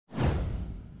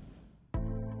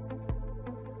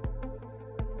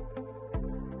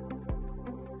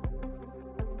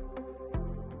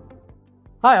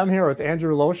Hi, I'm here with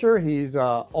Andrew Loescher. He's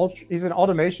an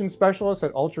automation specialist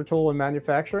at Ultra Tool and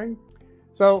Manufacturing.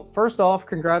 So first off,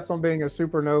 congrats on being a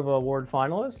SuperNova Award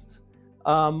finalist.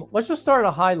 Let's just start at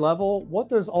a high level. What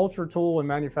does Ultra Tool and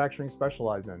Manufacturing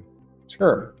specialize in?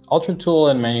 Sure. Ultra Tool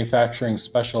and Manufacturing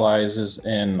specializes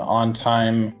in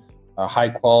on-time,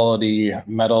 high-quality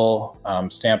metal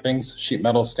stampings, sheet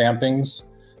metal stampings.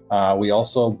 We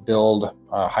also build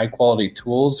high-quality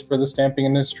tools for the stamping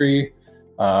industry,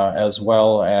 as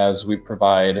well as we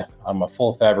provide a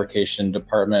full fabrication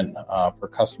department for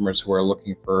customers who are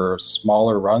looking for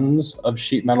smaller runs of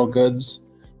sheet metal goods.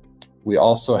 We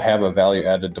also have a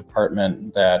value-added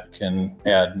department that can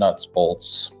add nuts,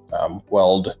 bolts,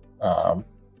 weld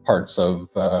parts of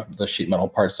the sheet metal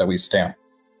parts that we stamp.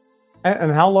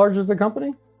 And how large is the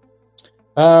company?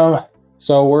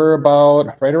 So we're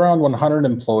about right around 100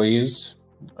 employees.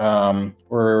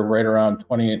 We're right around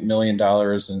 $28 million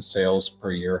in sales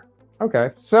per year.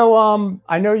 Okay, so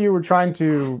I know you were trying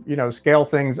to scale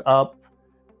things up,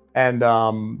 and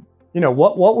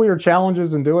what were your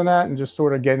challenges in doing that, and just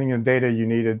sort of getting the data you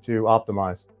needed to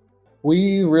optimize?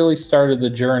 We really started the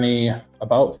journey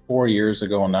about 4 years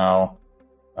ago now.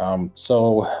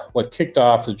 So what kicked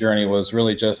off the journey was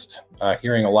really just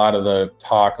hearing a lot of the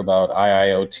talk about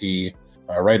IIoT.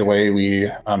 Right away, we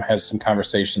had some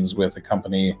conversations with a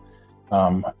company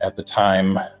at the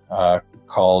time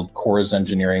called Cores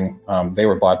Engineering. They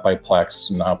were bought by Plex,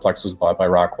 and now Plex was bought by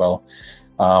Rockwell.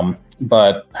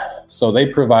 So they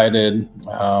provided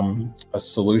a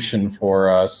solution for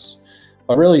us.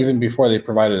 But really, even before they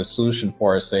provided a solution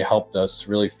for us, they helped us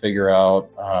really figure out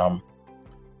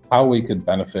how we could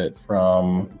benefit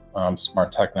from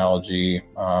smart technology,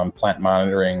 plant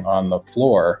monitoring on the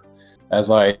floor. As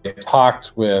I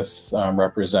talked with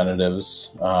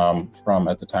representatives from,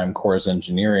 at the time, Cores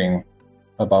Engineering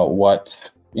about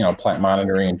what plant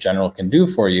monitoring in general can do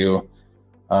for you,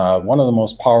 one of the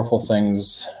most powerful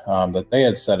things that they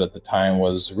had said at the time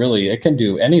was really it can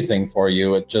do anything for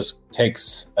you. It just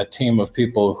takes a team of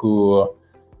people who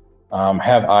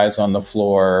have eyes on the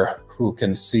floor, who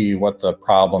can see what the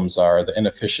problems are, the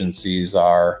inefficiencies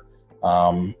are.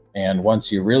 And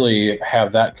once you really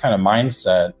have that kind of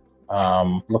mindset,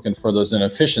 looking for those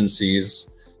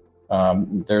inefficiencies,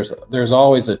 there's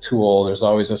always a tool, there's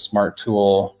always a smart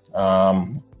tool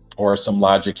or some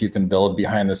logic you can build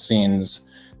behind the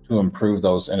scenes to improve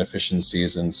those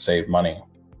inefficiencies and save money.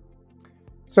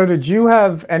 So did you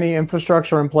have any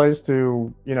infrastructure in place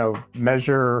to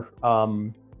measure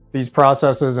these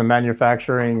processes and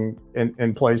manufacturing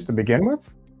in place to begin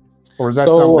with? Or is that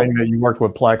something that you worked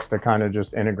with Plex to kind of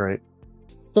just integrate?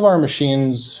 Some of our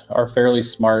machines are fairly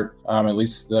smart, at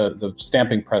least the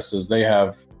stamping presses. They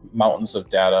have mountains of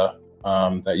data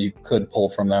that you could pull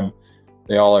from them.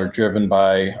 They all are driven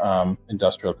by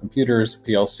industrial computers,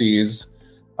 PLCs,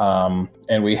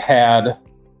 and we had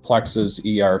Plex's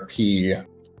ERP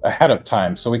ahead of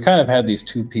time. So we kind of had these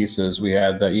two pieces. We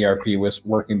had the ERP was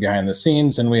working behind the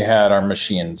scenes, and we had our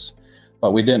machines,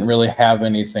 but we didn't really have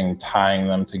anything tying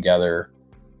them together.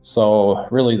 So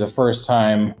really the first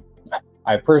time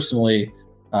I personally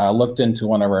looked into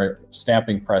one of our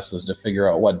stamping presses to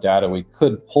figure out what data we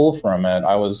could pull from it,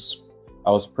 I was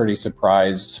pretty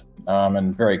surprised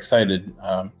and very excited,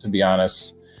 to be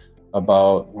honest,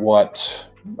 about what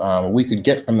we could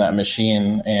get from that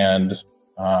machine and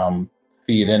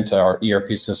feed into our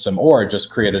ERP system, or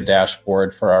just create a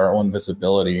dashboard for our own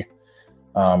visibility.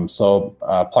 So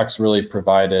Plex really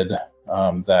provided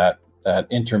that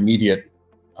intermediate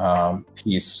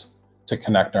piece to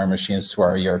connect our machines to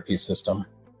our ERP system.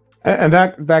 And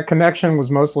that connection was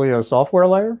mostly a software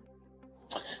layer?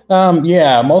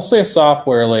 Yeah, mostly a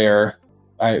software layer.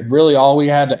 Really all we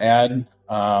had to add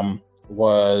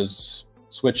was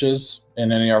switches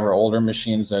in any of our older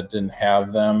machines that didn't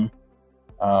have them.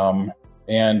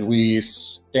 And we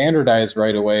standardized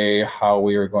right away how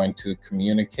we were going to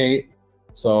communicate.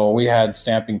 So we had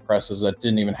stamping presses that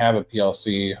didn't even have a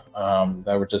PLC,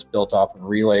 that were just built off of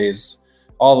relays,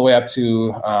 all the way up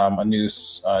to a new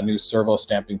servo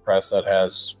stamping press that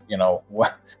has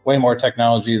way more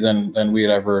technology than we'd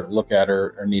ever look at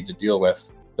or need to deal with.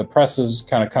 The presses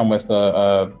kind of come with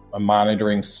a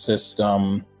monitoring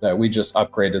system that we just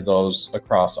upgraded those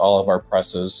across all of our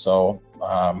presses. So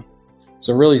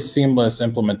really seamless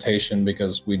implementation,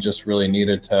 because we just really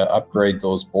needed to upgrade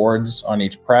those boards on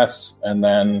each press and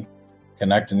then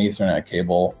connect an Ethernet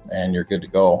cable and you're good to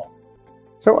go.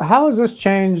 So how has this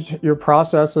changed your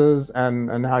processes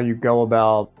and how you go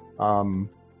about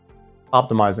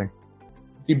optimizing?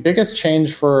 The biggest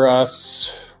change for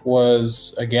us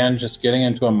was, again, just getting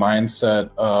into a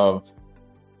mindset of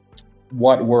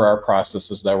what were our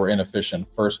processes that were inefficient,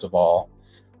 first of all,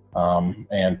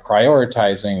 and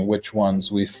prioritizing which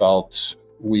ones we felt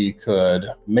we could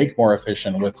make more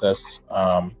efficient with this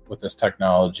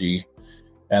technology,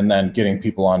 and then getting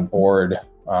people on board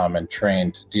and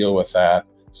trained to deal with that.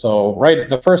 So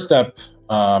the first step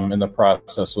in the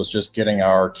process was just getting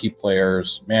our key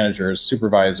players, managers,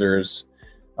 supervisors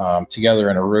together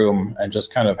in a room and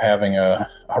just kind of having a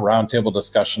roundtable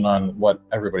discussion on what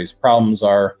everybody's problems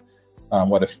are,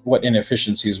 what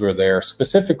inefficiencies were there,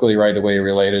 specifically right away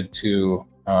related to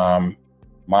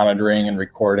monitoring and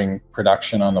recording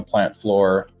production on the plant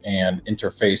floor and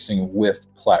interfacing with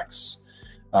Plex.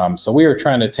 So we were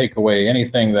trying to take away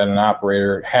anything that an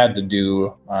operator had to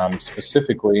do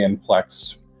specifically in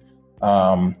Plex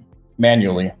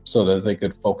manually, so that they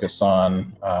could focus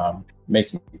on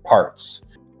making parts.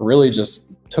 Really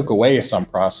just took away some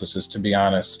processes, to be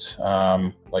honest,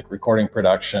 like recording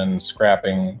production,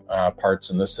 scrapping parts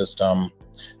in the system,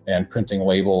 and printing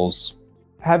labels.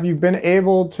 Have you been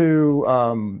able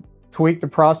to tweak the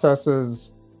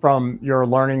processes from your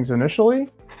learnings initially?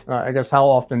 I guess how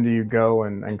often do you go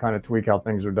and kind of tweak how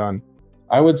things are done?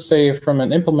 I would say from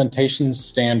an implementation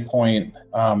standpoint,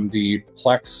 the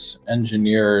Plex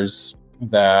engineers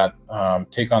that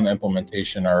take on the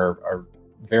implementation are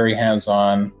very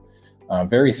hands-on,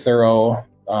 very thorough,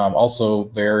 also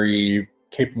very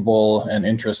capable and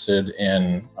interested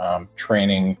in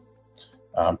training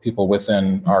people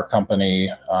within our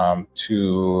company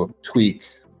to tweak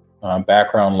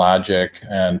background logic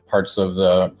and parts of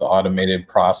the automated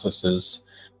processes.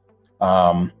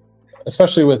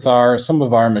 Especially with some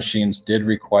of our machines did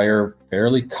require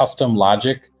fairly custom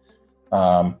logic.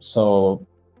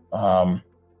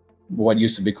 What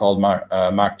used to be called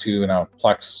Mach 2, now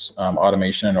Plex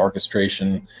automation and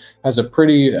orchestration, has a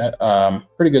pretty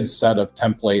good set of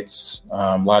templates,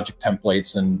 logic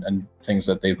templates and things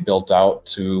that they've built out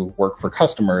to work for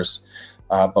customers.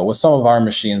 But with some of our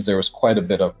machines, there was quite a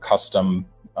bit of custom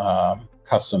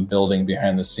building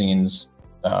behind the scenes.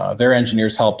 Their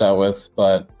engineers helped out with,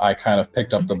 but I kind of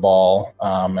picked up the ball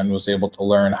and was able to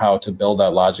learn how to build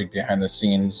that logic behind the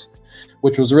scenes,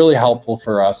 which was really helpful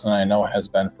for us, and I know has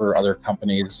been for other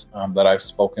companies that I've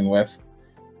spoken with,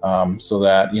 so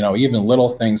that, you know, even little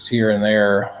things here and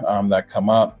there that come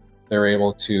up, they're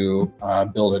able to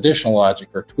build additional logic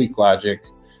or tweak logic,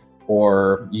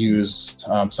 or use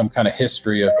some kind of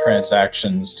history of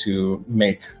transactions to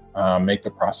make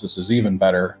the processes even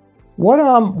better. What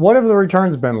have the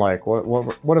returns been like?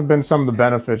 What have been some of the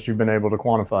benefits you've been able to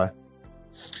quantify?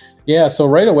 Yeah, so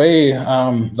right away,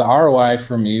 the ROI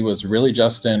for me was really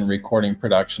just in recording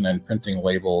production and printing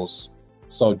labels.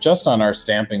 So just on our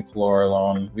stamping floor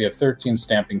alone, we have 13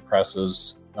 stamping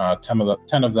presses. 10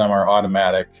 of them are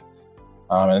automatic,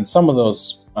 and some of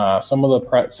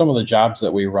the jobs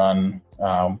that we run,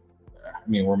 I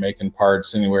mean, we're making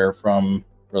parts anywhere from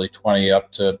really 20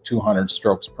 up to 200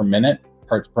 strokes per minute,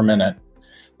 parts per minute.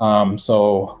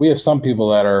 So we have some people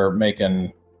that are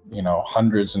making, you know,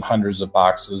 hundreds and hundreds of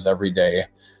boxes every day.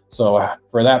 So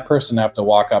for that person to have to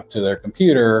walk up to their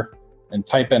computer and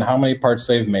type in how many parts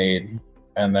they've made,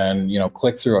 and then, you know,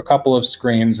 click through a couple of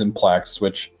screens in Plex,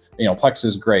 which, you know, Plex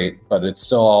is great, but it's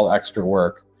still all extra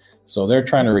work. So they're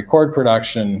trying to record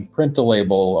production, print a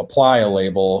label, apply a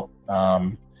label.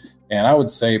 And I would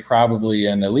say probably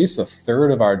in at least a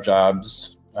third of our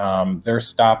jobs, they're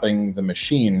stopping the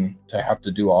machine to have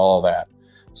to do all of that.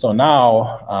 So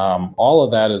now all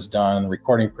of that is done,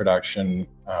 recording production,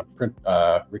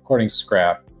 recording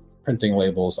scrap, printing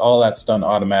labels, all of that's done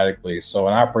automatically. So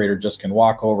an operator just can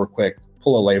walk over quick,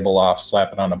 pull a label off,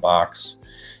 slap it on a box.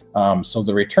 So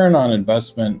the return on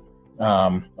investment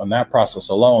on that process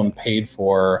alone paid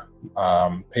for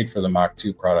the Mach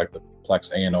 2 product, the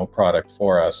Plex A&O product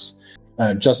for us.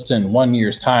 Just in 1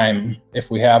 year's time, if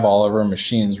we have all of our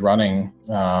machines running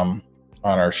on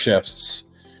our shifts,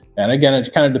 and again,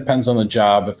 it kind of depends on the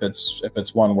job, if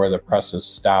it's one where the press is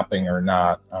stopping or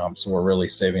not, so we're really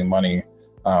saving money.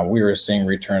 We were seeing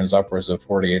returns upwards of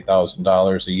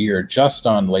 $48,000 a year just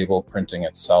on label printing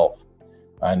itself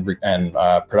and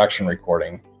production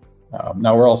recording.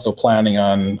 Now we're also planning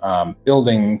on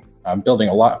building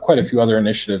quite a few other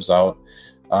initiatives out.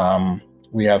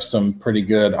 We have some pretty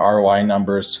good ROI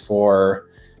numbers for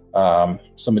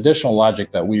some additional logic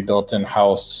that we built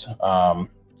in-house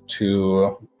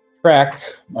to track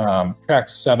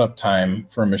setup time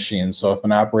for machines. So if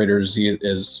an operator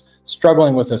is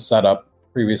struggling with a setup,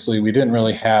 previously we didn't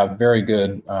really have very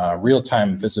good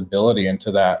real-time visibility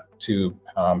into that to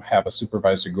have a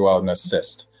supervisor go out and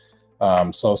assist.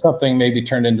 So something maybe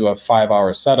turned into a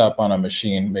 5-hour setup on a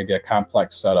machine, maybe a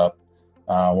complex setup.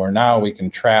 where now we can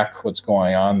track what's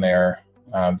going on there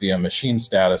via machine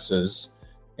statuses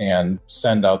and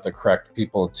send out the correct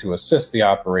people to assist the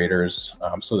operators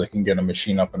so they can get a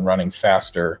machine up and running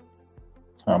faster.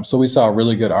 So we saw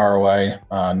really good ROI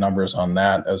numbers on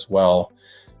that as well,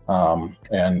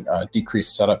 and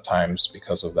decreased setup times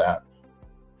because of that.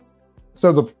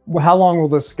 So how long will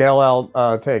this scale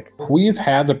out take? We've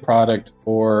had the product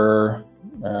for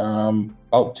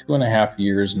about 2.5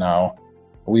 years now.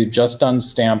 We've just done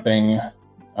stamping.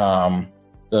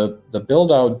 The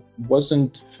build out it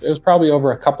was probably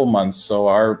over a couple months.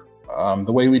 So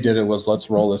the way we did it was, let's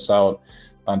roll this out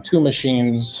on 2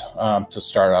 machines to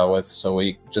start out with. So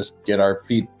we just get our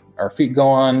feet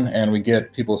going, and we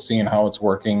get people seeing how it's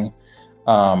working.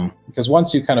 Because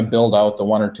once you kind of build out the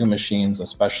 1 or 2 machines,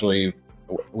 especially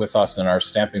with us in our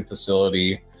stamping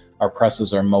facility, our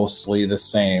presses are mostly the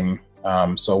same.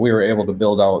 So we were able to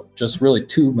build out just really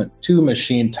two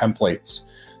machine templates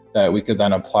that we could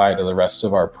then apply to the rest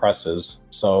of our presses.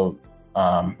 So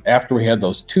after we had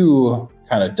those 2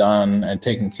 kind of done and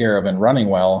taken care of and running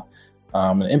well,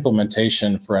 an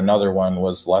implementation for another one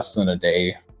was less than a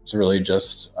day. It's really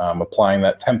just applying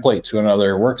that template to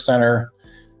another work center,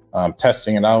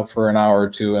 testing it out for an hour or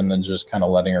 2, and then just kind of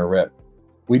letting her rip.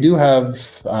 We do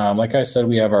have, like I said,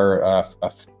 we have our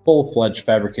a full-fledged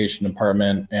fabrication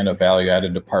department and a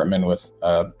value-added department with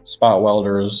spot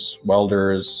welders,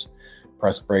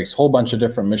 press brakes, whole bunch of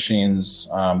different machines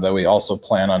that we also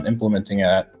plan on implementing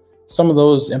at. Some of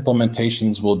those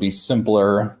implementations will be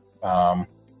simpler.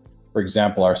 For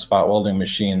example, our spot welding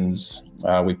machines,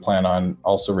 we plan on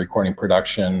also recording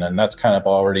production, and that's kind of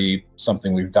already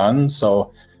something we've done.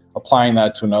 So applying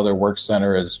that to another work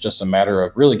center is just a matter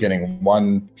of really getting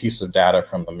one piece of data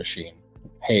from the machine.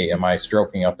 Hey, am I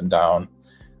stroking up and down?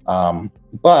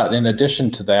 But in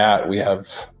addition to that, we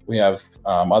have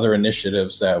other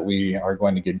initiatives that we are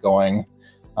going to get going.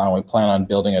 We plan on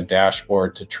building a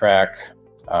dashboard to track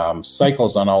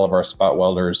cycles on all of our spot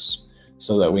welders,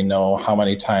 so that we know how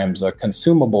many times a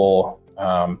consumable,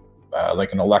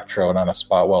 like an electrode on a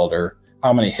spot welder,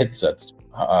 how many hits it's,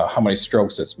 how many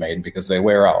strokes it's made, because they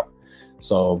wear out.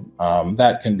 So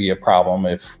that can be a problem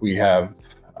if we have,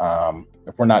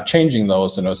 if we're not changing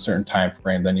those in a certain time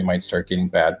frame, then you might start getting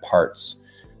bad parts.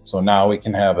 So now we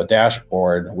can have a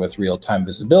dashboard with real-time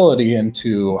visibility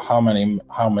into how many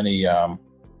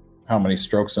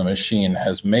strokes a machine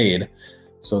has made,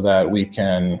 so that we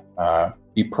can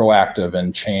be proactive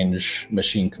and change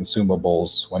machine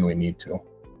consumables when we need to.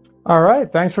 All right.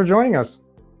 Thanks for joining us.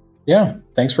 Yeah.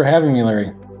 Thanks for having me,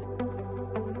 Larry.